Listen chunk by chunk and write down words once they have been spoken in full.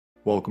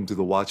Welcome to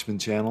the Watchman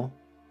channel.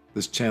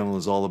 This channel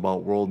is all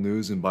about world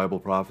news and Bible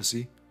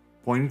prophecy,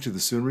 pointing to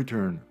the soon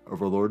return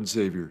of our Lord and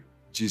Savior,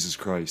 Jesus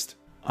Christ.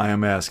 I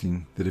am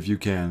asking that if you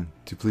can,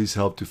 to please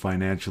help to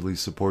financially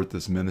support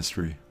this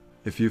ministry.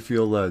 If you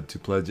feel led to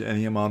pledge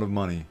any amount of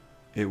money,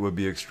 it would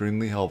be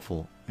extremely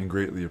helpful and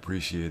greatly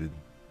appreciated.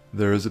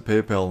 There is a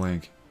PayPal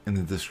link in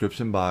the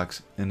description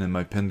box and in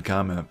my pinned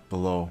comment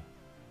below.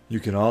 You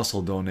can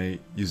also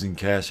donate using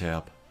Cash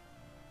App.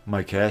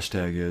 My cash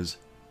tag is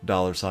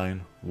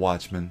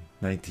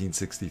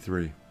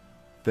 $Watchman1963.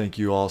 Thank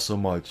you all so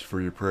much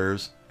for your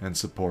prayers and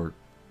support.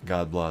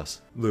 God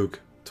bless. Luke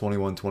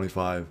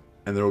 21:25.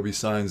 And there will be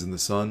signs in the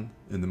sun,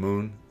 in the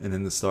moon, and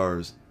in the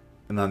stars,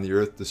 and on the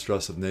earth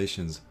distress of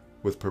nations,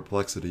 with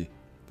perplexity,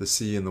 the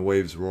sea and the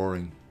waves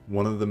roaring.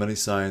 One of the many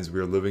signs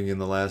we are living in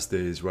the last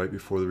days right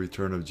before the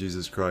return of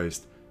Jesus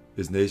Christ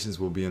is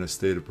nations will be in a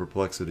state of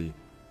perplexity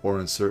or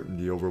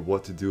uncertainty over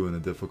what to do in a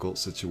difficult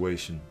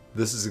situation.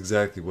 This is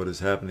exactly what is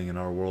happening in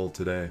our world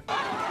today.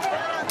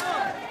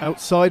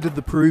 Outside of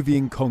the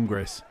Peruvian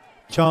Congress,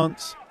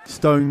 chants,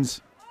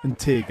 stones and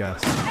tear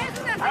gas.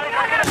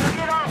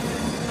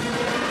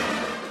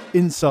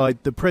 Inside,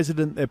 the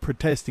president they're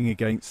protesting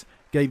against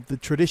gave the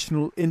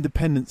traditional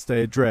Independence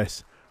Day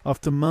address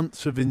after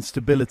months of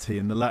instability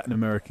in the Latin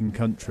American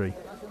country.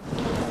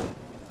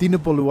 Dina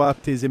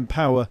Boluarte is in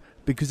power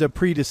because her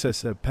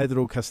predecessor,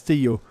 Pedro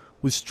Castillo,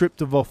 was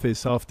stripped of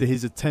office after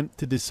his attempt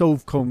to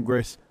dissolve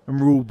Congress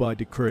and rule by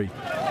decree.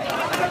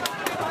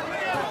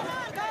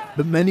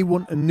 But many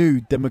want a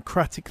new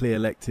democratically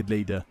elected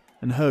leader,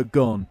 and her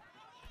gone.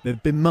 There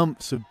have been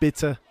months of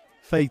bitter,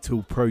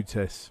 fatal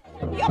protests.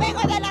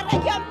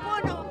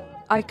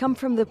 I come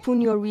from the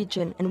Puno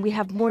region and we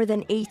have more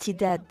than 80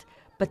 dead.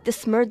 But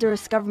this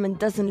murderous government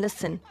doesn't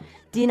listen.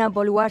 Dina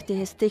Boluarte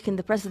has taken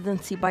the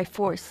presidency by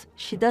force.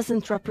 She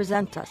doesn't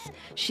represent us.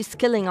 She's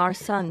killing our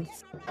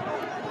sons.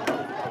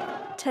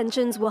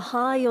 Tensions were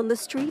high on the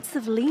streets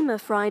of Lima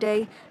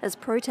Friday as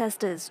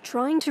protesters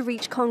trying to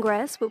reach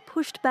Congress were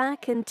pushed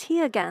back and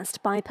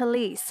tear-gassed by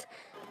police.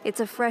 It's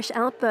a fresh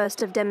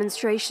outburst of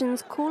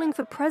demonstrations calling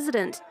for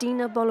President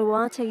Dina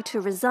Boluarte to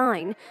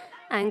resign.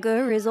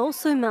 Anger is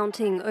also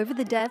mounting over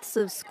the deaths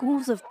of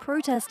scores of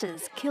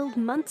protesters killed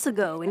months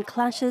ago in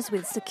clashes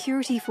with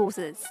security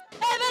forces.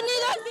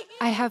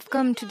 I have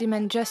come to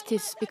demand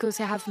justice because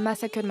I have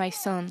massacred my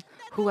son,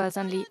 who was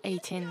only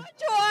 18.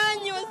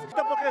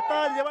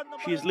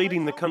 She is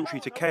leading the country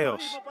to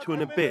chaos, to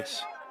an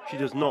abyss. She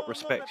does not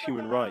respect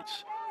human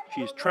rights.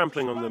 She is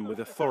trampling on them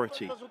with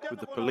authority, with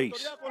the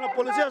police.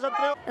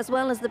 As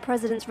well as the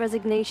president's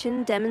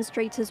resignation,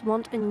 demonstrators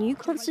want a new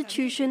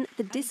constitution,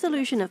 the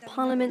dissolution of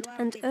parliament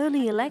and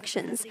early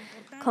elections.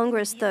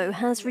 Congress, though,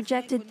 has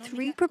rejected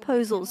 3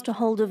 proposals to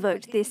hold a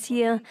vote this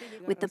year,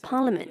 with the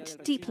parliament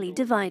deeply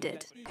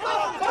divided.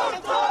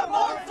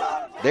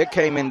 They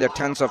came in their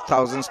tens of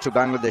thousands to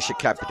Bangladeshi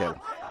capital.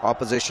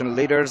 Opposition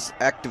leaders,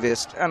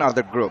 activists and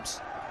other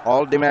groups,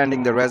 all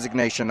demanding the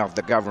resignation of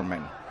the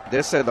government.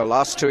 They say the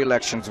last 2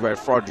 elections were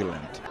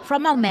fraudulent.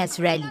 From our mass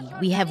rally,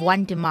 we have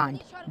one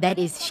demand. That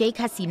is, Sheikh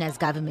Hasina's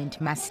government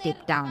must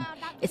step down.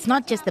 It's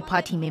not just the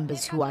party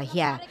members who are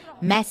here.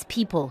 Mass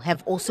people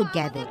have also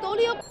gathered.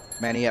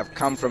 Many have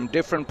come from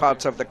different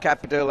parts of the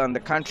capital and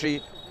the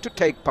country to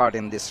take part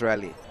in this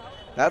rally.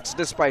 That's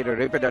despite a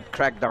repeated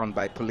crackdown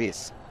by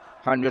police.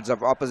 Hundreds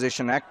of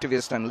opposition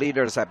activists and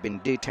leaders have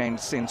been detained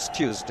since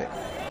Tuesday.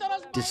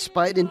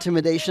 Despite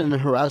intimidation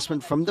and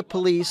harassment from the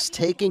police,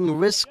 taking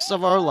risks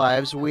of our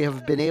lives, we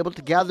have been able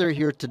to gather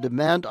here to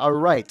demand our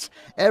rights.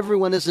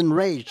 Everyone is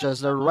enraged as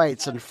their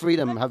rights and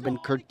freedom have been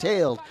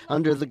curtailed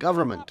under the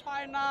government.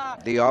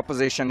 The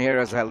opposition here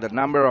has held a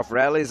number of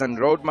rallies and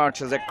road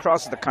marches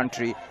across the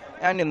country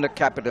and in the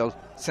capital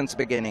since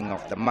beginning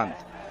of the month.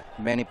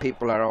 Many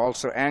people are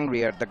also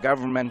angry at the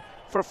government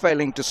for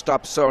failing to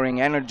stop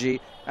soaring energy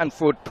and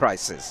food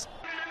prices.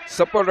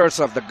 Supporters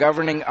of the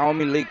governing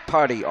Awami League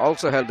party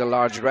also held a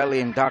large rally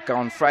in Dhaka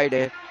on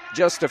Friday,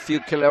 just a few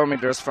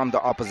kilometers from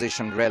the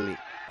opposition rally.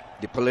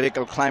 The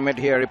political climate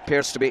here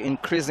appears to be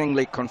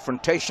increasingly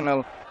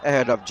confrontational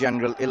ahead of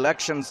general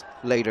elections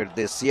later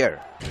this year.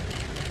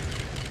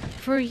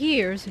 For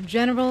years,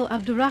 General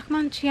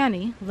Abdurrahman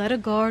Chiani led a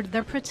guard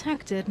that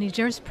protected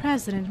Niger's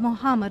President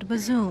Mohamed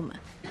Bazoum.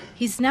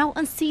 He's now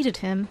unseated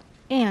him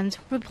and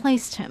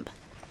replaced him.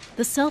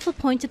 The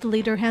self-appointed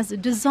leader has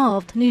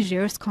dissolved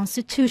Niger's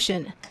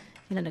constitution.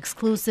 In an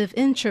exclusive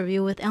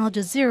interview with Al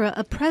Jazeera,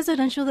 a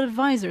presidential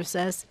advisor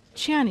says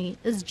Chiani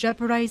is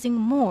jeopardizing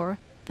more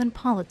than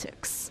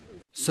politics.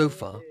 So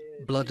far,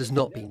 blood has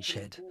not been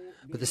shed,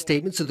 but the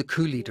statements of the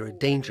coup leader are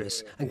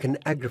dangerous and can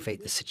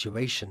aggravate the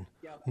situation.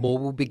 More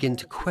will begin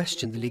to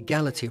question the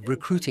legality of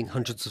recruiting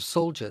hundreds of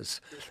soldiers.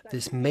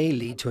 This may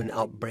lead to an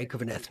outbreak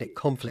of an ethnic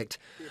conflict.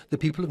 The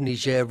people of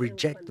Niger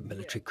reject the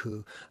military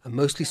coup and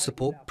mostly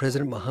support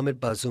President Mohamed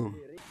Bazoum.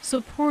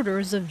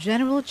 Supporters of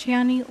General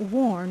Chiani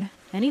warn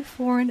any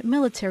foreign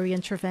military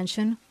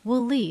intervention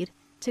will lead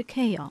to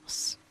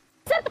chaos.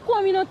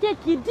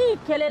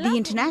 The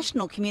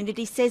international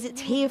community says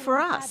it's here for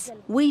us.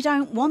 We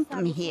don't want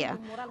them here.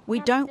 We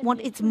don't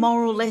want its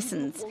moral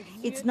lessons.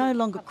 It's no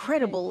longer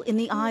credible in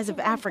the eyes of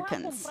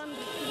Africans.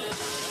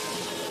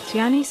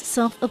 Tiani's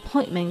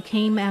self-appointment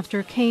came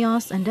after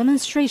chaos and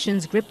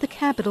demonstrations gripped the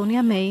capital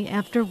Niamey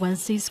after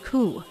Wednesday's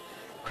coup.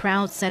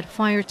 Crowds set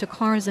fire to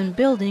cars and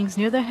buildings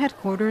near the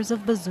headquarters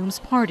of Bazoum's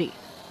party.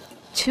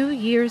 2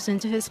 years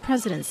into his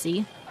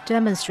presidency,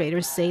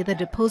 demonstrators say the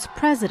deposed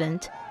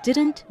president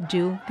didn't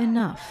do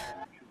enough.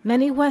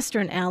 Many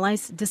Western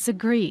allies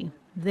disagree.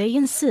 They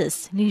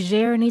insist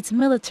Niger needs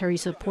military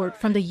support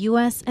from the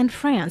US and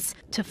France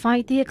to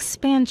fight the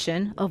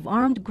expansion of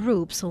armed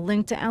groups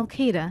linked to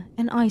Al-Qaeda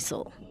and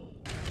ISIL.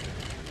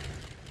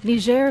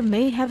 Niger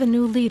may have a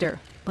new leader,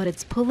 but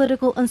its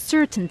political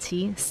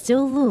uncertainty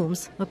still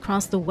looms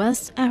across the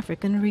West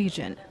African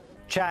region.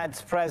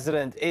 Chad's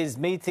president is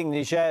meeting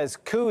Niger's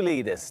coup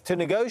leaders to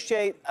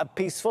negotiate a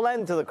peaceful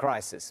end to the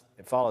crisis.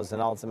 It follows an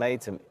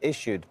ultimatum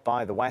issued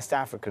by the West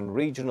African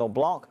regional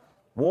bloc,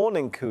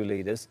 warning coup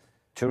leaders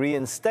to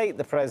reinstate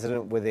the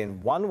president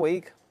within 1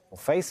 week or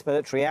face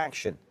military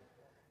action.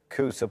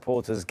 Coup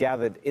supporters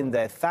gathered in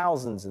their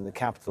thousands in the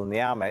capital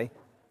Niamey.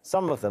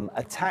 Some of them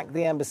attacked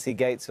the embassy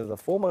gates of the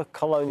former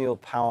colonial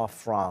power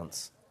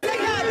France.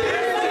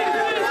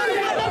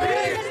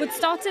 What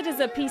started as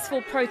a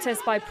peaceful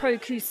protest by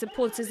pro-coup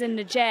supporters in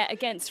Niger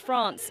against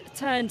France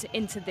turned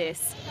into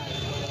this.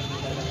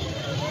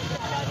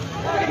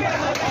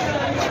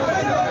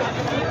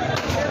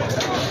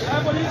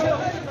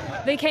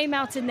 They came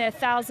out in their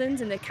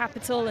thousands in the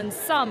capital, and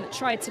some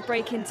tried to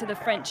break into the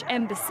French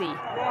embassy.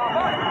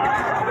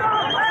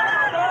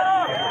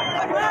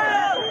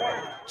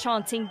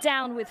 Chanting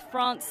 "Down with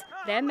France,"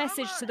 their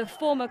message to the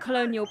former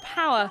colonial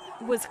power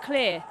was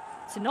clear: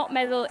 to not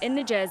meddle in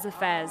Niger's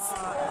affairs.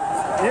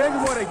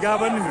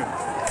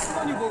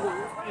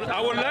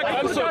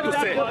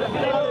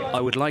 I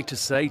would like to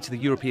say to the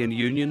European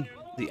Union,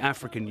 the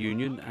African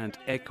Union and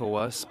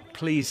ECOWAS,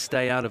 please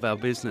stay out of our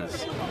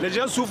business.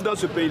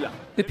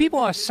 The people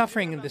are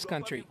suffering in this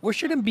country. We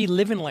shouldn't be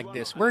living like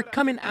this. We're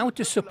coming out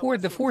to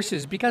support the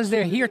forces because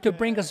they're here to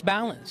bring us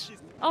balance.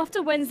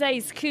 After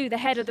Wednesday's coup, the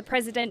head of the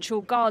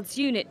Presidential Guards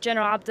Unit,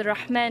 General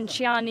Abdurrahman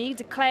Chiani,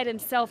 declared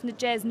himself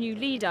Niger's new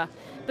leader.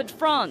 But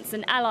France,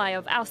 an ally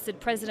of ousted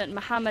President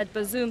Mohamed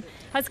Bazoum,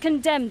 has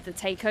condemned the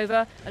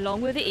takeover,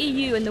 along with the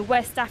EU and the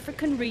West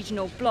African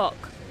regional bloc.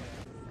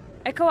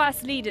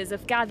 ECOWAS leaders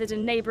have gathered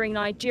in neighbouring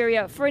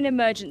Nigeria for an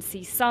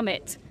emergency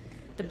summit.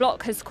 The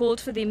bloc has called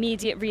for the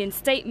immediate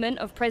reinstatement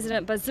of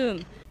President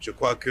Bazoum.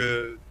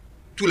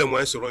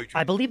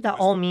 I believe that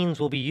all means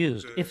will be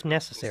used, if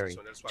necessary,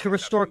 to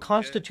restore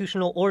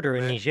constitutional order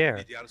in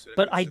Niger.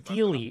 But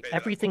ideally,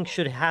 everything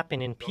should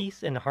happen in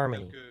peace and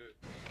harmony.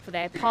 For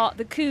their part,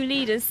 the coup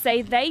leaders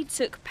say they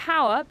took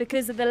power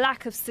because of the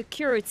lack of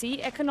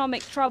security,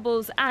 economic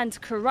troubles and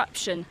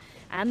corruption.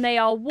 And they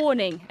are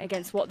warning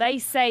against what they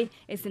say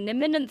is an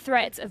imminent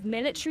threat of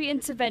military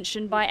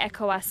intervention by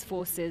ECOWAS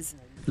forces.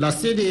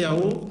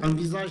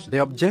 The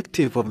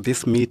objective of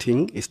this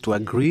meeting is to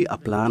agree a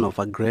plan of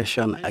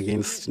aggression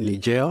against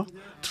Niger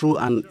through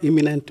an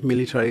imminent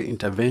military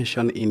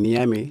intervention in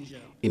Niamey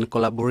in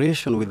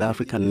collaboration with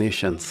African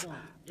nations,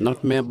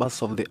 not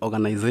members of the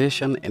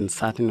organization and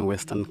certain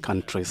Western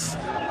countries.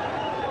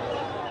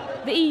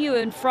 The EU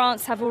and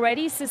France have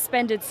already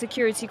suspended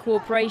security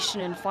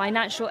cooperation and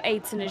financial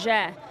aid to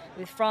Niger,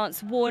 with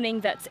France warning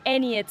that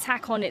any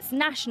attack on its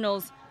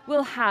nationals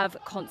will have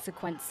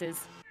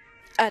consequences.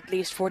 At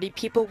least 40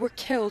 people were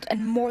killed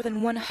and more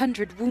than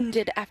 100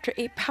 wounded after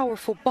a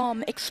powerful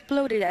bomb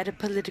exploded at a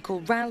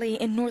political rally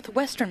in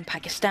northwestern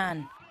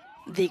Pakistan.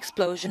 The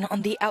explosion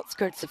on the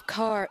outskirts of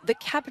Kar, the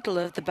capital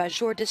of the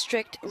Bajour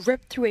district,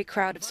 ripped through a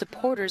crowd of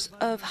supporters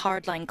of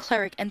hardline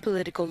cleric and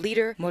political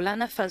leader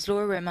Maulana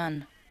Fazlur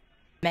Rahman.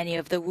 Many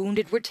of the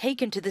wounded were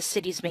taken to the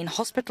city's main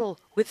hospital,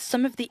 with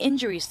some of the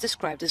injuries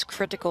described as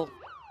critical.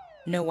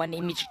 No one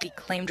immediately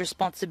claimed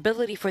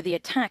responsibility for the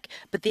attack,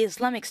 but the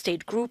Islamic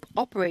State group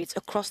operates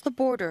across the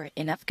border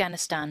in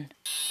Afghanistan.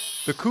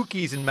 The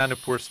Kukis in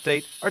Manipur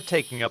state are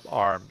taking up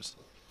arms.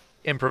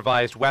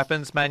 Improvised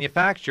weapons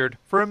manufactured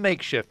for a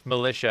makeshift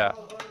militia.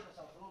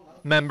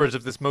 Members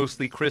of this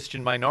mostly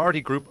Christian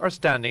minority group are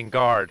standing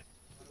guard.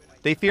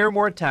 They fear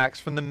more attacks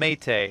from the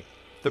Meitei,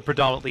 the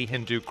predominantly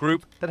Hindu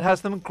group that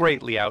has them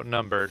greatly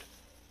outnumbered.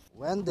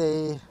 When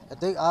they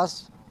attack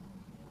us,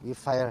 we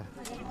fire.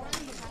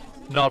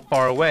 Not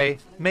far away,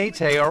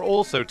 Meitei are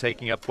also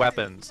taking up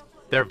weapons.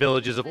 Their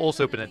villages have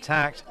also been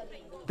attacked.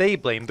 They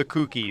blame the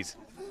Kukis.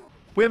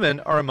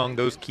 Women are among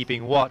those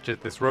keeping watch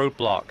at this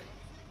roadblock.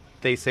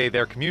 They say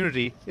their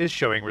community is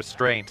showing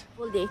restraint.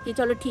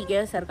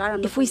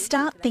 If we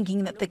start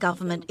thinking that the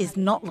government is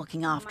not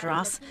looking after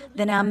us,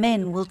 then our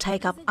men will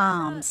take up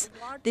arms.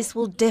 This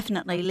will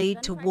definitely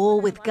lead to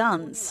war with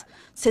guns.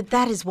 So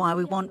that is why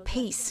we want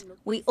peace.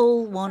 We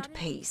all want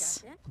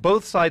peace.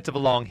 Both sides have a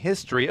long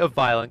history of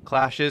violent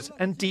clashes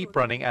and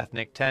deep-running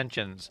ethnic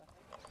tensions.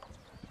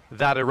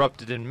 That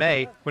erupted in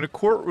May when a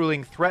court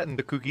ruling threatened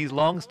the Kukis'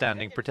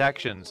 long-standing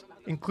protections.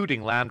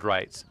 including land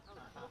rights.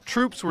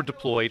 Troops were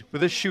deployed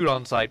with a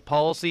shoot-on-sight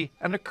policy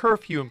and a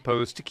curfew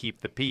imposed to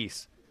keep the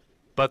peace.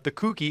 But the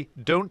Kuki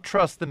don't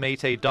trust the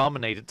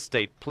Métis-dominated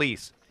state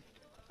police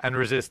and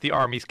resist the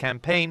army's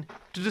campaign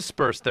to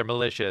disperse their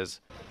militias.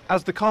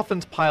 As the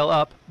coffins pile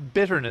up,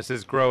 bitterness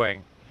is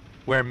growing.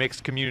 Where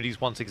mixed communities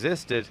once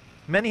existed,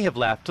 many have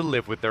left to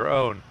live with their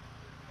own,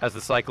 as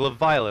the cycle of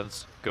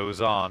violence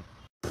goes on.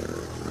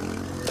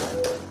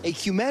 A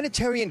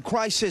humanitarian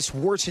crisis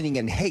worsening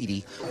in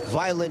Haiti,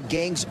 violent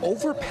gangs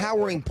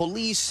overpowering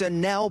police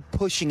and now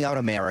pushing out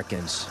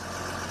Americans.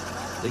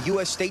 The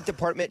U.S. State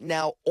Department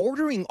now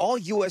ordering all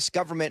U.S.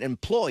 government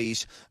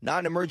employees,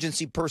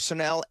 non-emergency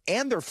personnel,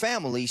 and their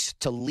families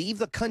to leave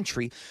the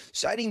country,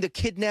 citing the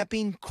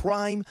kidnapping,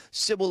 crime,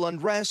 civil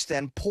unrest,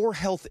 and poor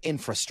health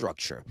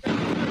infrastructure.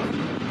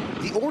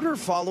 The order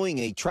following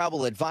a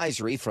travel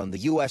advisory from the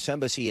U.S.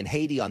 Embassy in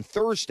Haiti on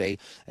Thursday,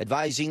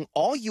 advising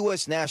all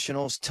U.S.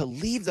 nationals to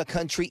leave the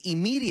country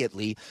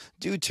immediately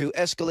due to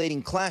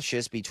escalating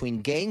clashes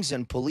between gangs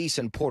and police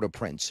in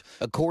Port-au-Prince.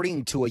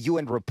 According to a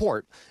UN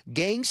report,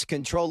 gangs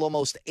control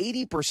almost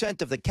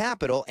 80% of the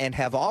capital and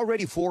have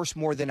already forced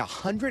more than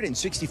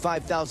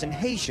 165,000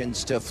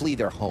 Haitians to flee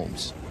their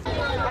homes.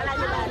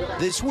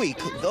 This week,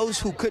 those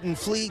who couldn't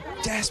flee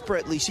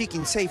desperately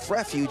seeking safe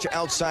refuge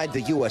outside the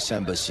U.S.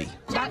 Embassy.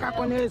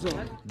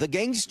 The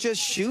gangs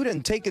just shoot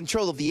and take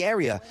control of the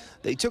area.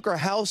 They took our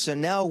house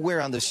and now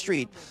we're on the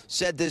street,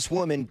 said this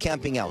woman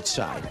camping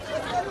outside.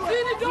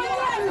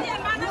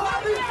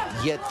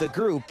 Yet the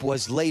group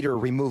was later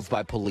removed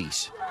by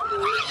police.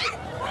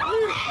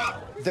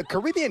 The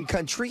Caribbean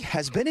country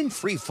has been in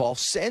freefall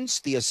since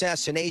the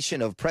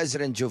assassination of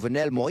President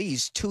Jovenel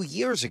Moïse 2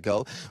 years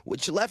ago,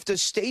 which left a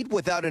state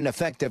without an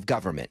effective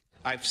government.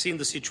 I've seen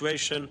the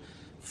situation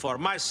for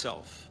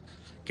myself.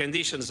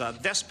 Conditions are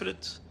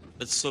desperate,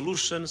 but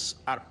solutions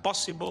are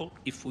possible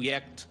if we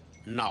act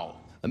now.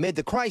 Amid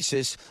the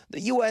crisis, the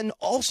UN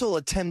also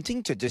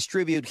attempting to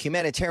distribute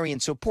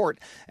humanitarian support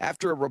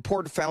after a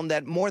report found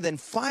that more than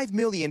 5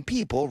 million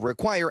people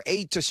require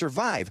aid to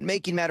survive.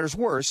 Making matters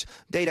worse,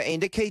 data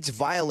indicates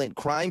violent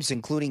crimes,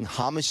 including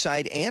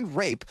homicide and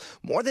rape,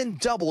 more than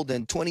doubled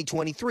in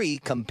 2023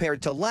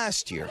 compared to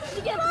last year.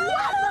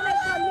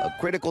 A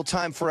critical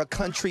time for a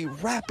country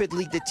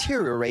rapidly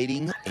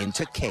deteriorating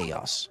into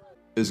chaos.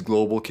 Is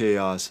global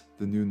chaos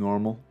the new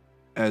normal?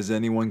 As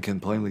anyone can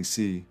plainly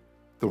see,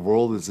 the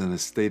world is in a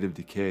state of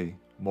decay,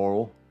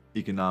 moral,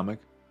 economic,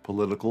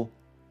 political,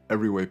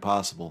 every way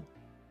possible.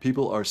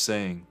 People are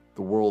saying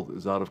the world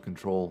is out of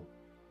control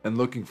and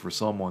looking for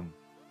someone,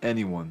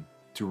 anyone,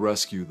 to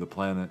rescue the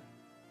planet.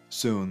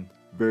 Soon,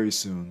 very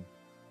soon,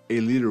 a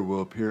leader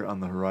will appear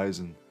on the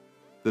horizon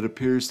that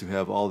appears to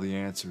have all the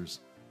answers,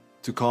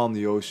 to calm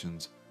the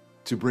oceans,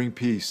 to bring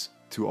peace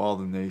to all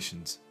the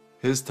nations.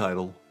 His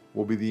title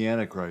will be the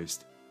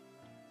Antichrist,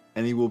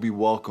 and he will be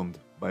welcomed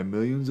by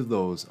millions of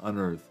those on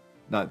earth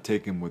not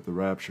taken with the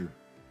rapture.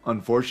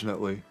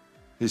 Unfortunately,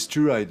 his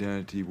true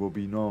identity will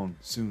be known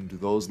soon to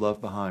those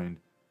left behind,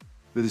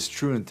 that his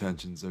true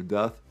intentions are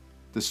death,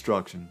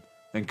 destruction,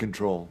 and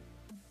control.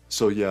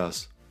 So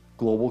yes,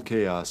 global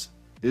chaos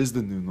is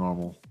the new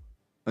normal,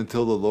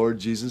 until the Lord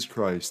Jesus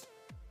Christ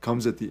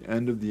comes at the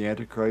end of the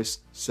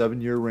Antichrist's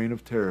 7-year reign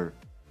of terror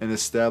and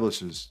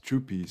establishes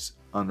true peace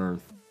on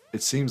earth.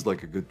 It seems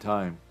like a good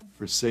time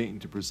for Satan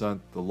to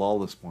present the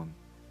lawless one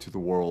to the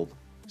world.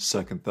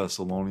 2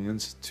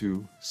 Thessalonians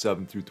 2,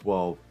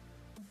 7-12.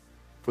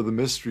 For the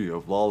mystery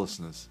of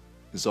lawlessness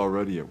is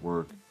already at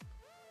work.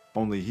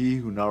 Only he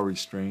who now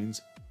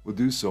restrains will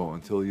do so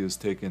until he is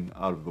taken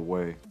out of the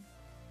way.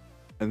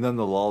 And then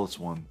the lawless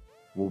one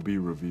will be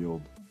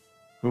revealed,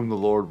 whom the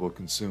Lord will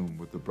consume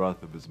with the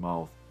breath of his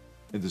mouth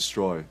and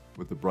destroy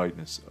with the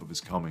brightness of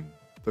his coming.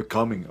 The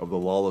coming of the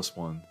lawless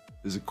one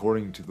is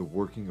according to the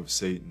working of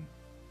Satan,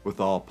 with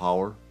all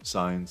power,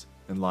 signs,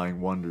 and lying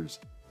wonders,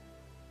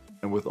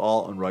 and with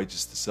all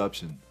unrighteous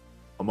deception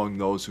among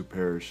those who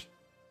perish,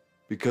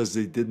 because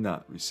they did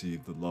not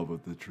receive the love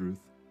of the truth,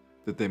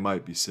 that they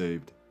might be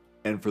saved.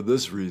 And for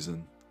this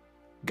reason,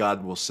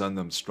 God will send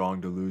them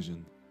strong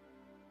delusion,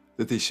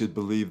 that they should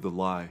believe the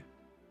lie,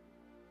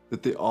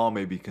 that they all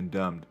may be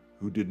condemned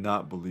who did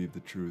not believe the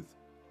truth,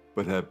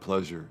 but had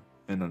pleasure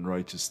in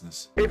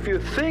unrighteousness. If you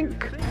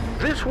think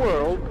this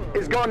world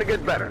is going to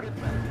get better,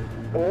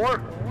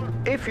 or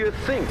if you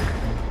think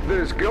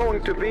there's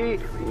going to be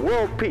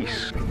world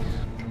peace,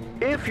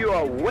 if you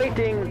are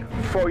waiting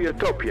for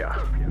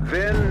utopia,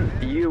 then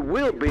you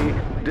will be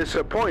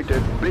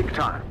disappointed big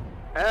time,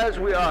 as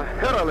we are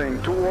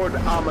hurtling toward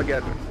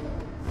Armageddon.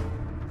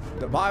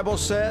 The Bible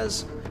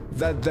says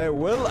that there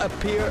will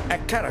appear a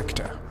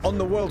character on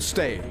the world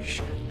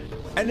stage,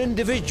 an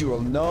individual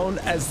known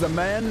as the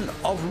man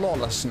of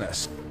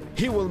lawlessness.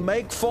 He will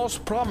make false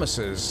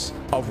promises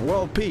of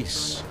world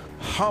peace,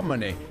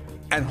 harmony,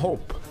 and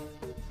hope.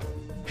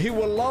 He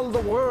will lull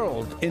the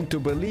world into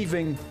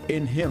believing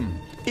in him,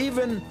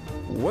 even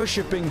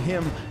worshiping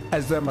him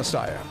as their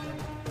Messiah.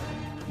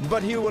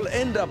 But he will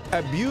end up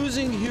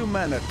abusing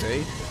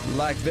humanity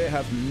like they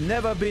have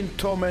never been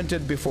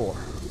tormented before.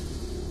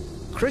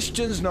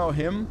 Christians know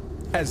him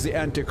as the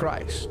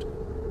Antichrist.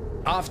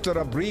 After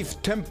a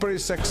brief temporary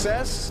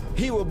success,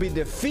 he will be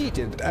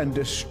defeated and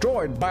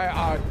destroyed by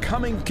our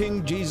coming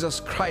King Jesus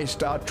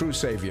Christ, our true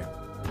Savior.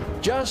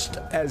 Just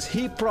as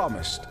he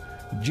promised,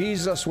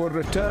 Jesus will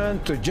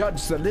return to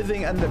judge the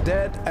living and the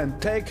dead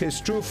and take his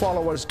true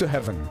followers to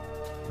heaven.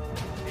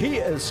 He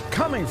is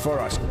coming for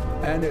us,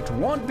 and it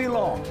won't be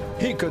long.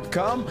 He could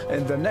come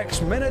in the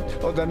next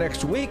minute, or the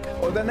next week,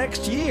 or the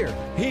next year.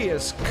 He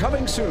is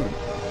coming soon.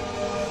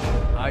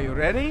 Are you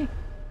ready?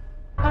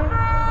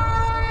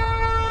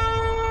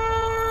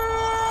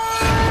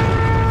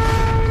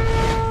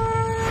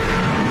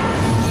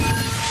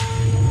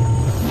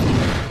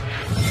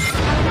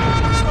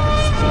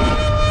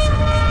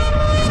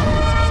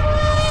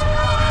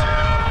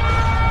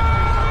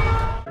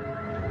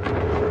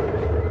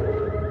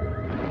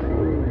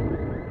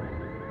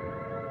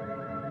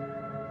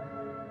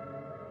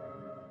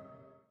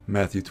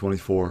 Matthew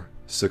 24,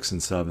 6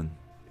 and 7.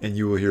 And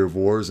you will hear of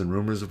wars and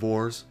rumors of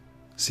wars.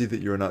 See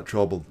that you are not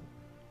troubled,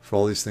 for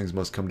all these things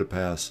must come to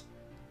pass,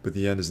 but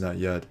the end is not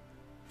yet.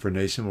 For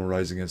nation will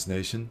rise against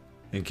nation,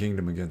 and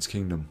kingdom against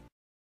kingdom.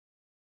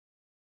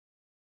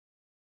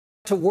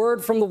 To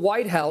word from the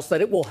White House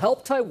that it will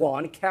help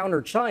Taiwan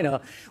counter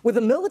China with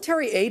a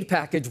military aid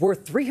package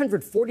worth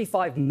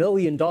 $345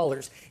 million.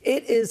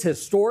 It is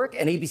historic,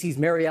 and ABC's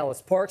Mary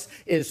Alice Parks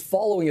is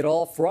following it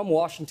all from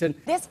Washington.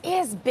 This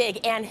is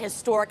big and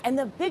historic, and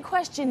the big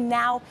question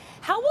now,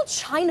 how will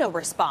China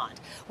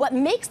respond? What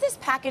makes this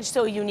package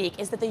so unique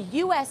is that the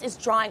U.S. is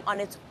drawing on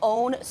its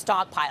own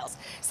stockpiles,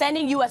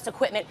 sending U.S.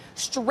 equipment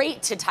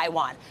straight to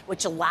Taiwan,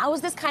 which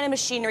allows this kind of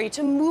machinery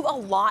to move a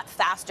lot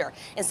faster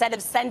instead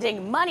of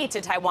sending money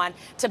to Taiwan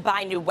to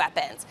buy new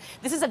weapons.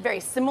 This is a very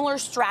similar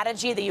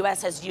strategy the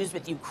U.S. has used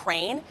with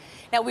Ukraine.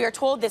 Now, we are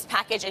told this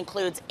package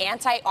includes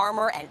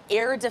anti-armor and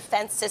air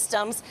defense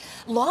systems.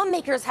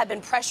 Lawmakers have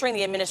been pressuring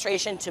the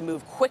administration to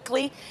move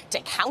quickly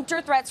to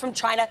counter threats from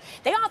China.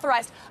 They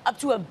authorized up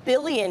to $1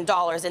 billion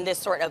in this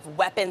sort of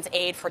weapons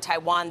aid for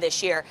Taiwan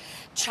this year.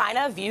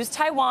 China views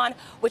Taiwan,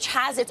 which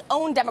has its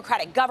own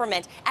democratic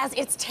government, as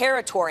its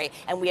territory.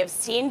 And we have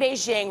seen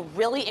Beijing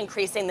really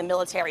increasing the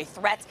military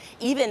threats,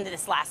 even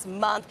this last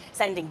month,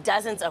 sending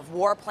dozens of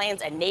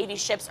warplanes and Navy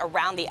ships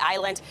around the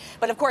island.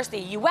 But of course, the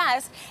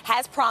U.S.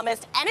 has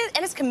promised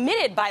and is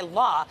committed by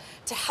law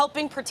to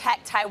helping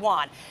protect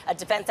Taiwan.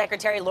 Defense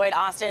Secretary Lloyd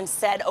Austin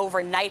said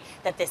overnight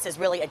that this is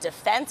really a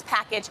defense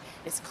package.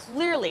 It's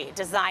clearly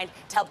designed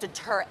to help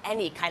deter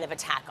any kind of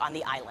attack on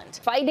the island.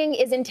 Fighting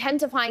is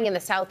intensifying in the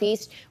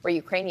southeast, where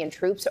Ukrainian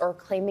troops are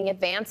claiming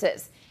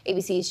advances.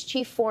 ABC's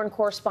chief foreign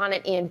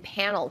correspondent Ian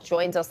Pannell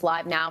joins us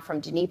live now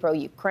from Dnipro,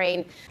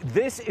 Ukraine.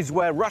 This is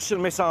where Russian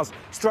missiles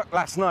struck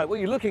last night. What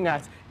you're looking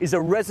at is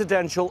a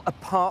residential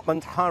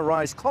apartment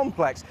high-rise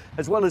complex,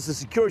 as well as the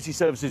security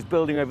services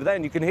building over there.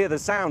 And you can hear the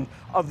sound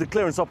of the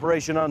clearance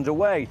operation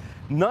underway.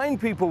 9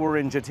 people were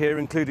injured here,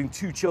 including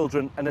 2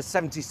 children and a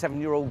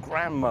 77-year-old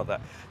grandmother.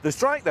 The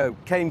strike, though,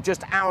 came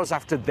just hours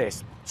after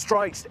this.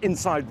 Strikes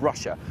inside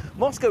Russia.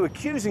 Moscow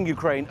accusing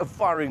Ukraine of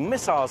firing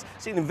missiles,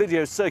 seen in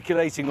videos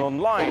circulating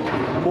online.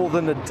 More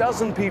than a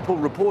dozen people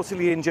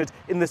reportedly injured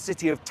in the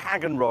city of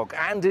Taganrog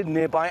and in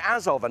nearby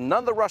Azov,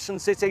 another Russian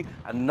city,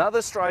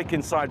 another strike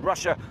inside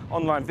Russia.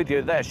 Online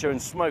video there showing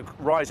smoke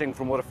rising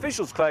from what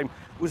officials claim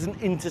was an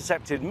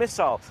intercepted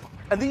missile.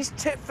 And these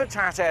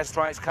tit-for-tat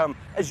airstrikes come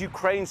as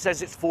Ukraine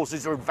says its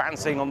forces are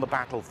advancing on the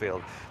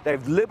battlefield.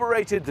 They've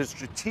liberated the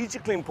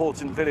strategically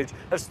important village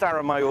of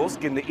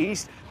Staromayorsk in the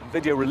east. A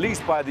video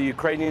released by the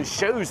Ukrainians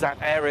shows that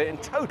area in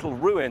total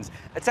ruins,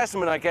 a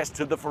testament, I guess,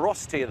 to the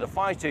ferocity of the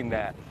fighting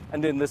there.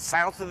 And in the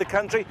south of the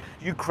country,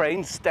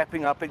 Ukraine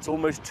stepping up its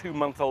almost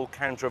 2-month-old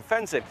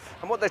counteroffensive.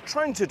 And what they're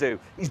trying to do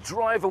is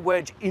drive a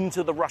wedge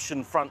into the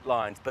Russian front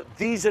lines. But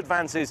these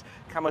advances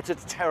come at a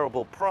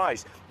terrible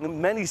price.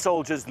 Many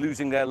soldiers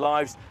losing their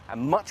lives,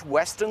 and much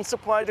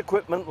Western-supplied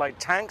equipment like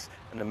tanks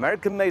and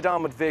American-made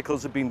armored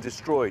vehicles have been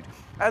destroyed.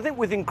 I think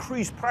with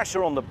increased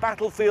pressure on the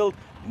battlefield,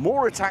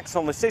 more attacks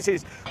on the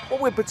cities,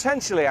 what we're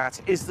potentially at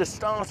is the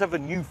start of a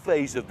new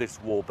phase of this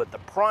war. But the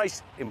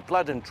price in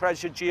blood and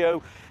treasure,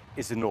 Gio,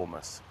 is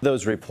enormous.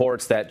 Those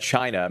reports that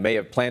China may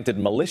have planted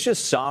malicious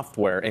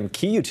software in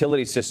key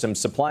utility systems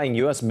supplying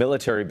U.S.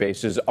 military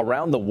bases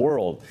around the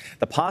world.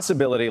 The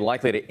possibility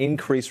likely to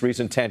increase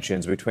recent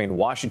tensions between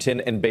Washington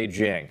and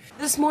Beijing.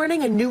 This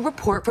morning, a new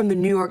report from the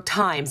New York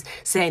Times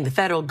saying the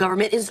federal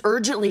government is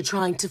urgently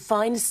trying to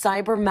find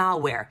cyber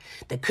malware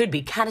that could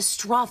be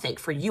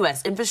catastrophic for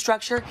U.S.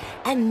 infrastructure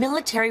and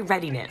military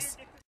readiness.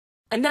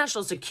 A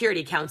National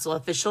Security Council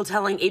official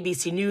telling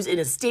ABC News in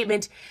a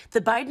statement,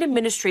 the Biden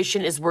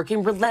administration is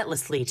working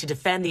relentlessly to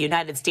defend the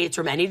United States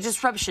from any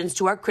disruptions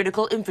to our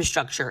critical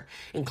infrastructure,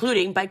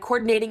 including by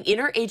coordinating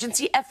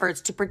interagency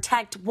efforts to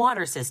protect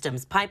water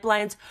systems,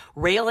 pipelines,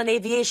 rail and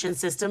aviation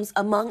systems,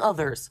 among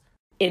others.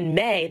 In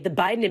May, the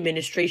Biden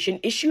administration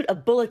issued a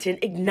bulletin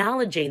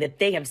acknowledging that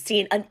they have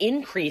seen an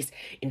increase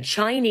in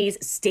Chinese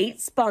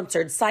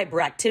state-sponsored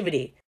cyber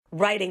activity.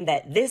 writing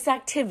that this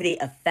activity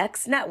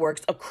affects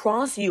networks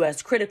across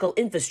U.S. critical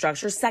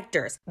infrastructure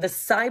sectors. The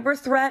cyber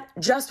threat,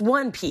 just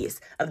one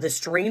piece of the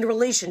strained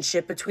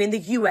relationship between the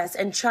U.S.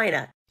 and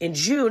China. In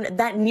June,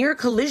 that near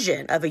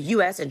collision of a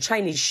U.S. and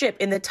Chinese ship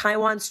in the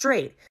Taiwan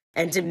Strait.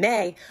 And in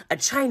May, a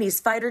Chinese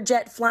fighter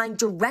jet flying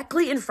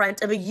directly in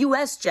front of a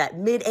U.S. jet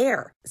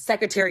mid-air.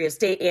 Secretary of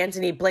State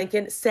Antony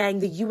Blinken saying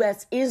the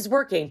U.S. is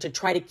working to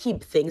try to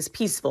keep things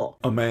peaceful.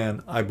 A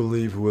man, I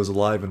believe, who is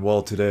alive and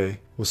well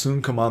today, will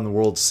soon come on the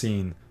world's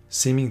scene,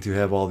 seeming to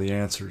have all the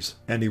answers,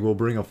 and he will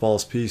bring a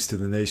false peace to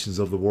the nations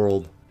of the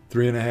world.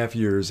 3.5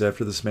 years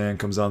after this man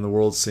comes on the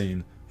world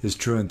scene, his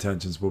true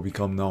intentions will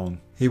become known.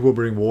 He will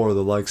bring war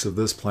the likes of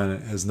this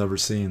planet has never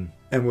seen.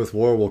 And with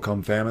war will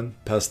come famine,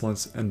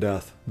 pestilence, and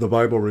death. The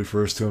Bible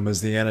refers to him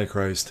as the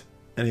Antichrist,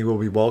 and he will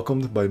be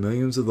welcomed by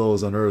millions of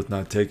those on earth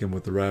not taken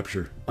with the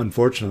rapture.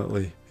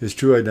 Unfortunately, his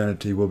true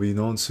identity will be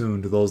known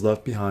soon to those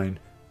left behind,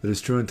 that his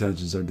true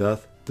intentions are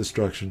death,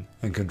 destruction,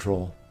 and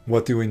control.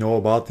 What do we know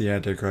about the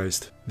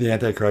Antichrist? The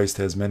Antichrist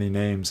has many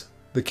names.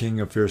 The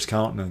king of fierce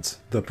countenance,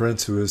 the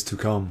prince who is to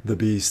come, the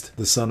beast,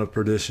 the son of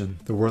perdition,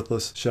 the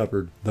worthless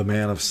shepherd, the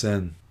man of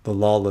sin, the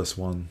lawless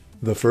one.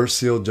 The first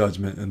sealed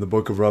judgment in the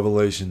book of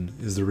Revelation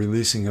is the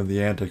releasing of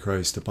the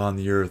Antichrist upon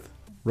the earth.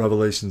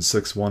 Revelation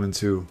 6:1 and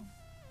 2.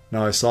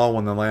 Now I saw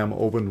when the Lamb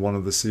opened one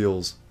of the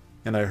seals,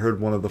 and I heard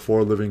one of the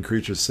 4 living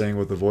creatures saying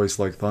with a voice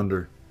like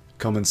thunder,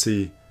 Come and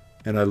see.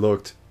 And I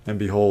looked, and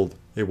behold,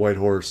 a white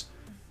horse.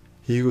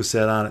 He who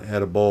sat on it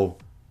had a bow,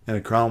 and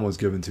a crown was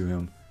given to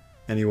him,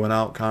 and he went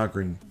out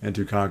conquering and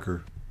to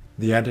conquer.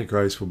 The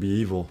Antichrist will be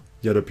evil,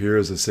 yet appear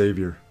as a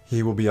savior.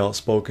 He will be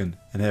outspoken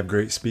and have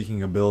great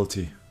speaking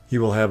ability. He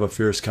will have a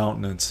fierce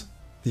countenance.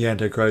 The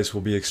Antichrist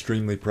will be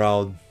extremely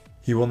proud.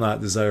 He will not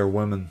desire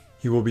women.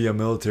 He will be a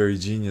military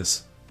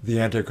genius. The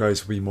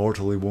Antichrist will be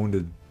mortally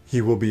wounded.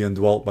 He will be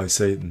indwelt by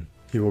Satan.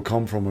 He will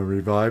come from a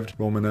revived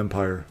Roman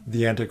Empire.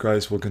 The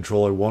Antichrist will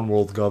control a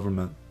one-world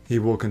government. He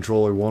will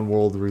control a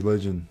one-world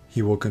religion.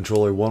 He will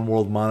control a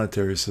one-world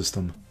monetary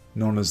system,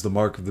 known as the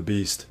Mark of the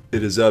Beast.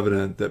 It is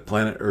evident that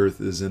planet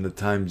Earth is in a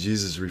time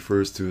Jesus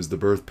refers to as the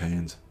birth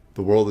pains.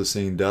 The world is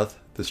seeing death,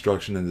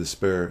 destruction, and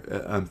despair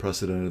at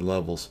unprecedented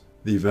levels.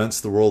 The events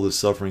the world is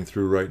suffering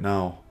through right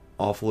now,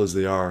 awful as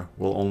they are,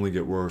 will only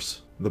get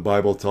worse. The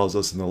Bible tells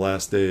us in the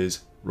last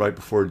days, right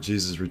before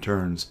Jesus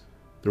returns,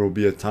 there will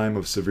be a time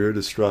of severe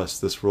distress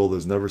this world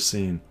has never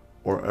seen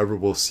or ever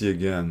will see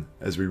again,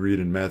 as we read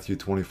in Matthew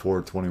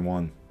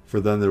 24:21. For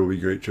then there will be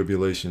great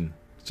tribulation,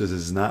 such as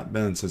has not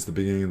been since the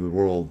beginning of the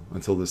world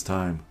until this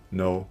time,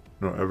 no,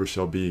 nor ever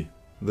shall be.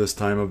 This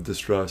time of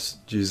distress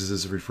Jesus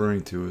is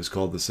referring to is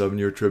called the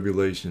 7-year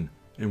tribulation,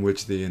 in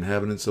which the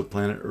inhabitants of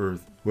planet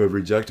Earth who have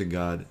rejected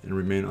God and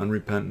remain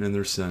unrepentant in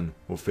their sin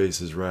will face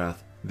his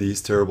wrath.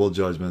 These terrible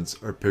judgments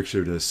are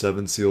pictured as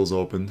 7 seals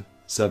opened,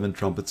 7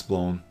 trumpets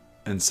blown,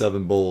 and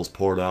 7 bowls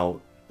poured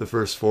out. The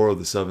first 4 of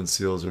the 7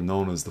 seals are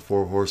known as the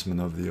 4 horsemen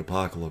of the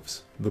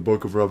apocalypse. The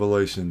book of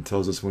Revelation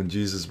tells us when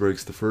Jesus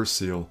breaks the first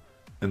seal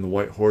and the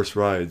white horse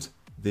rides,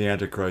 the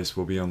Antichrist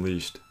will be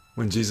unleashed.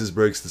 When Jesus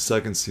breaks the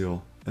second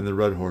seal and the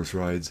red horse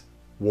rides,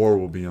 war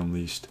will be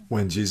unleashed.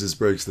 When Jesus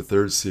breaks the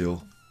third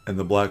seal and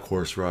the black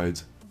horse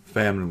rides,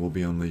 famine will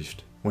be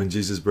unleashed. When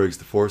Jesus breaks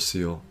the 4th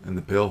seal and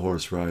the pale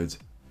horse rides,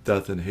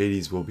 death and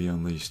Hades will be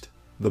unleashed.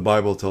 The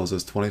Bible tells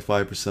us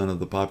 25% of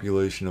the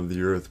population of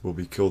the earth will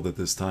be killed at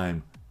this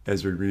time,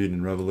 as we read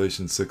in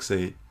Revelation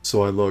 6:8.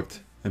 So I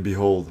looked, and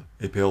behold,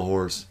 a pale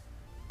horse,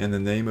 and the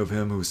name of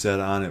him who sat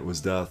on it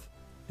was Death,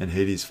 and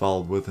Hades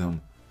followed with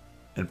him.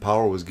 And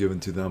power was given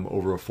to them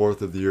over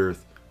 1/4 of the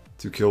earth,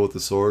 to kill with the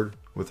sword,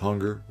 with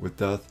hunger, with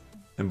death,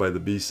 and by the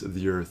beasts of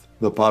the earth.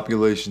 The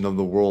population of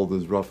the world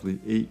is roughly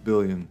 8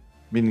 billion,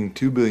 meaning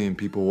 2 billion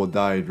people will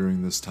die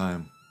during this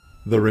time.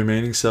 The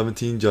remaining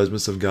 17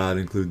 judgments of God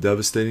include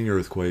devastating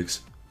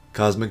earthquakes,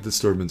 cosmic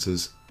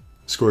disturbances,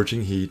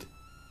 scorching heat,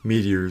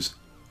 meteors,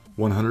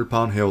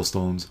 100-pound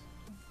hailstones,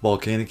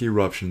 volcanic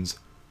eruptions,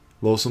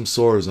 loathsome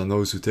sores on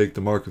those who take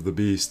the mark of the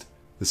beast,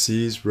 the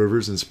seas,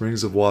 rivers, and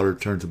springs of water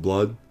turn to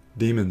blood,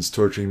 demons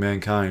torturing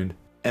mankind,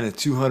 and a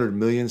 200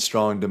 million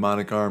strong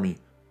demonic army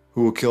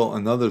who will kill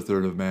another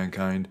third of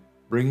mankind,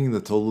 bringing the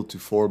total to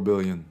 4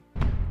 billion.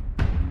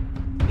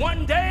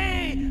 One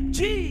day,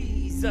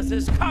 Jesus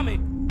is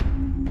coming.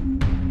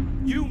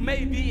 You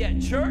may be at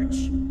church.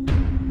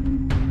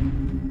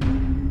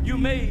 You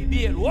may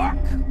be at work.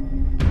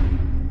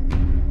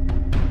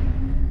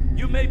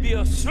 You may be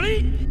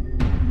asleep.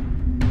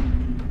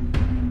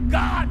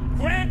 God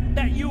grant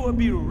that you will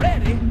be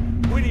ready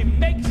when he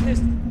makes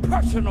his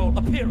personal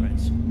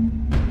appearance.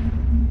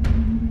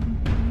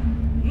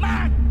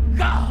 My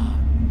God,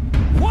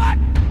 what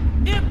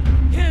if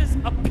his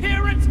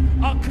appearance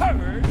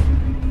occurs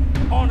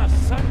on a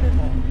Sunday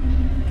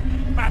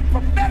morning? My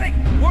prophetic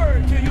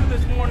word to you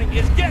this morning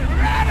is get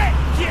ready!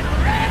 Get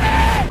ready!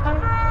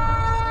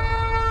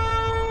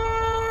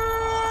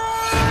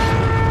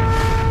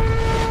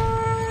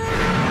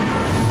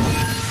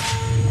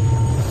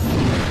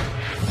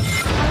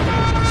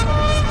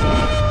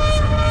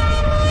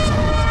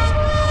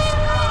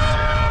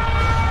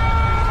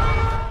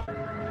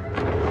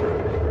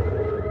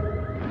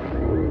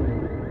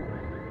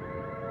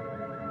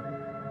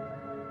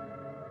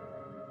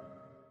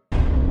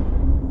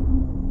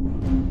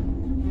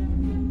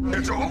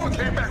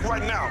 Taiwan came back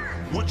right now,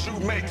 would you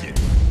make it?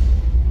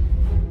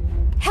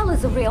 Hell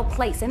is a real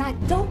place, and I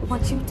don't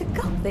want you to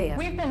go there.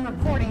 We've been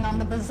reporting on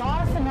the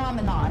bizarre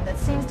phenomenon that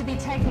seems to be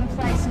taking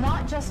place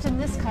not just in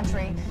this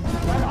country,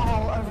 but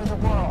all over the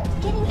world.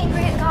 Getting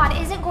angry at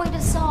God isn't going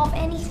to solve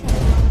anything.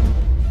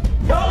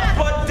 Don't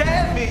but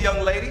damn me,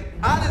 young lady.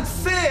 I done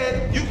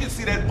said you can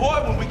see that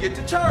boy when we get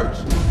to church.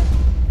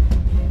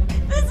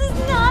 This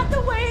is not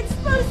the way it's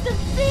supposed to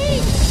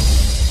be.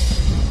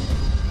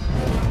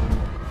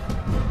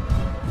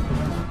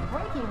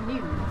 Breaking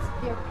news.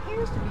 There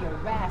appears to be a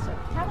rash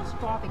of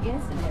catastrophic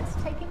incidents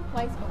taking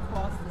place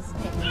across the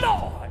state.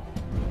 Lord,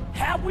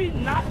 have we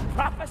not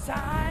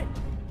prophesied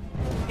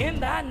in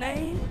thy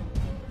name?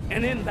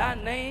 And in thy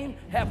name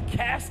have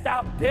cast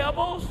out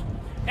devils?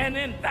 And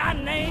in thy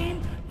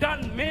name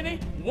done many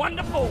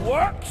wonderful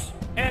works?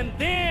 And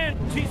then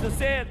Jesus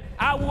said,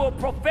 I will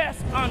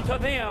profess unto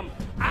them,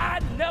 I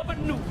never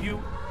knew you.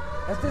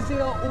 Esta ha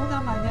sido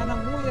una mañana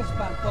muy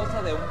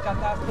espantosa de un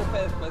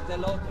catástrofe después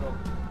del otro.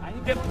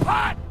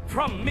 Depart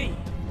from me,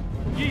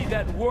 ye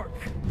that work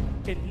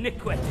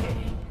iniquity.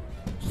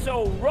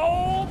 So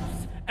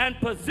robes and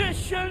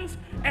positions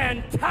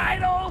and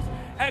titles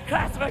and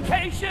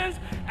classifications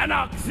and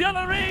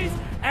auxiliaries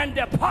and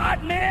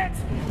departments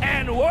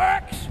and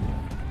works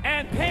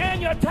and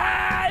paying your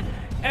tithe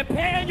and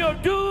paying your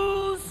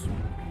dues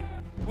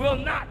will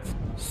not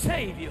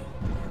save you.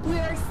 We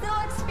are still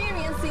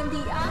experiencing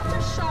the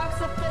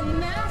aftershocks of the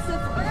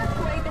massive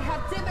earthquake that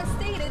have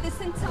devastated this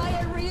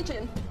entire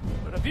region.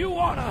 But if you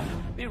want to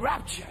be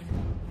raptured,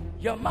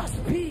 you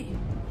must be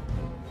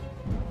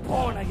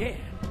born again.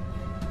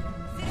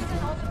 Citizen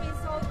of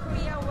South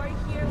Korea work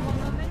here one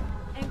moment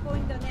and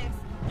going the next.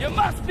 You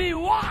must be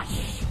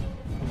washed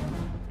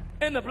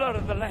in the blood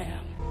of the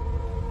Lamb.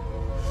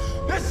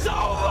 It's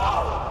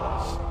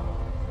over!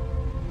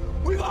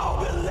 We've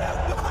all been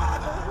left behind.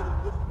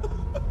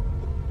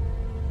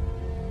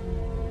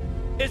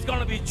 It's going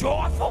to be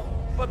joyful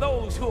for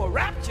those who are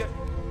raptured,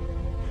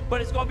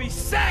 but it's going to be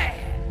sad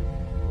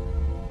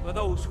for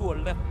those who are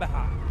left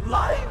behind.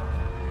 Life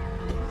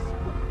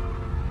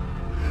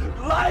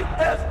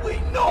as we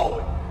know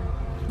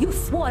it. You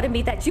swore to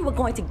me that you were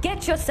going to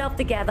get yourself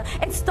together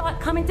and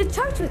start coming to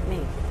church with me.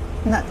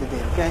 Not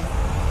today, okay?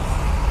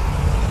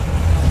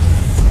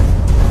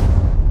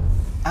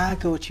 I'll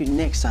go with you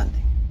next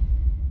Sunday.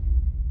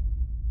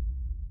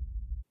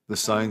 The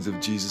signs of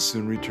Jesus'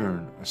 soon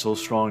return are so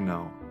strong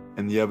now,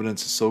 and the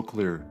evidence is so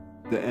clear,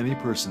 that any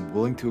person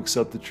willing to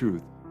accept the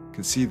truth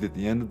can see that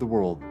the end of the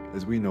world,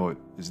 as we know it,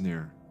 is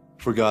near.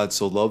 For God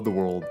so loved the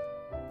world,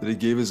 that he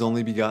gave his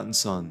only begotten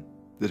Son,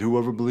 that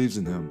whoever believes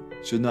in him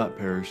should not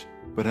perish,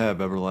 but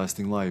have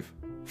everlasting life.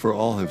 For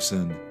all have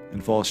sinned,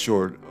 and fall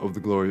short of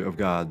the glory of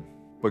God.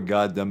 But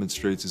God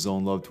demonstrates his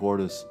own love toward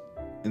us,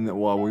 in that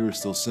while we were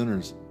still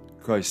sinners,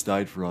 Christ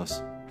died for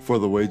us. For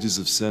the wages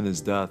of sin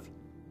is death,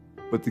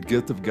 but the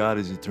gift of God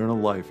is eternal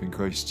life in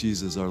Christ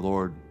Jesus our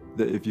Lord.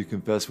 That if you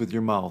confess with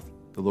your mouth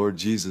the Lord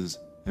Jesus,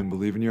 and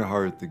believe in your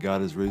heart that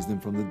God has raised him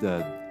from the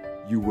dead,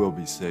 you will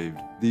be saved.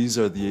 These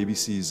are the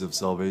ABCs of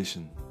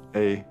salvation.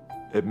 A.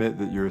 Admit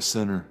that you're a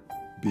sinner.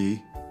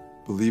 B.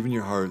 Believe in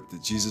your heart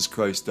that Jesus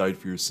Christ died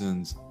for your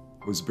sins,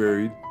 was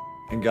buried,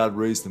 and God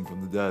raised him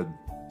from the dead.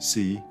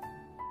 C.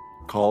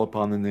 Call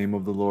upon the name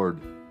of the Lord,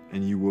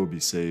 and you will be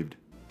saved.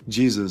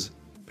 Jesus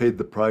paid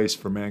the price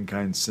for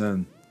mankind's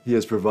sin. He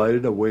has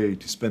provided a way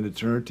to spend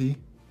eternity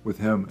with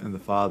him and the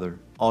Father.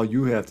 All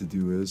you have to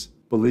do is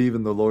believe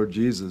in the Lord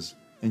Jesus,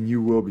 and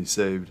you will be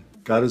saved.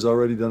 God has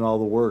already done all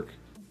the work.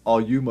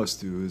 All you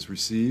must do is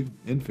receive,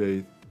 in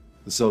faith,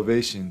 the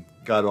salvation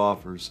God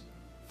offers.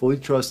 Fully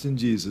trust in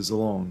Jesus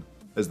alone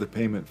as the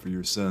payment for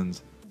your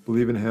sins.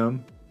 Believe in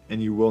him,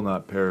 and you will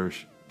not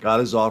perish.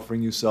 God is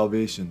offering you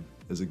salvation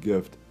as a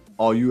gift.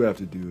 All you have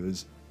to do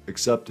is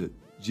accept it.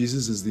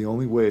 Jesus is the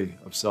only way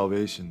of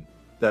salvation.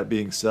 That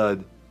being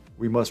said,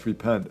 we must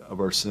repent of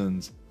our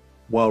sins.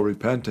 While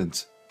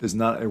repentance is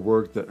not a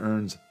work that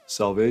earns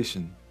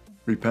salvation,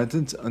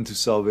 repentance unto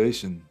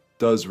salvation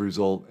does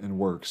result in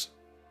works.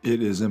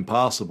 It is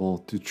impossible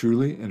to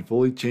truly and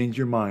fully change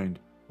your mind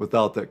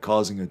without that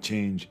causing a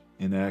change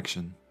in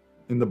action.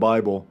 In the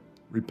Bible,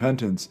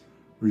 repentance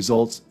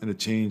results in a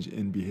change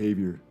in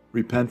behavior.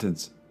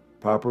 Repentance,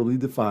 properly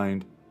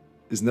defined,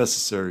 is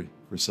necessary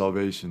for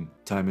salvation.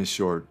 Time is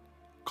short.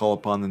 Call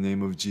upon the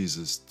name of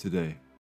Jesus today.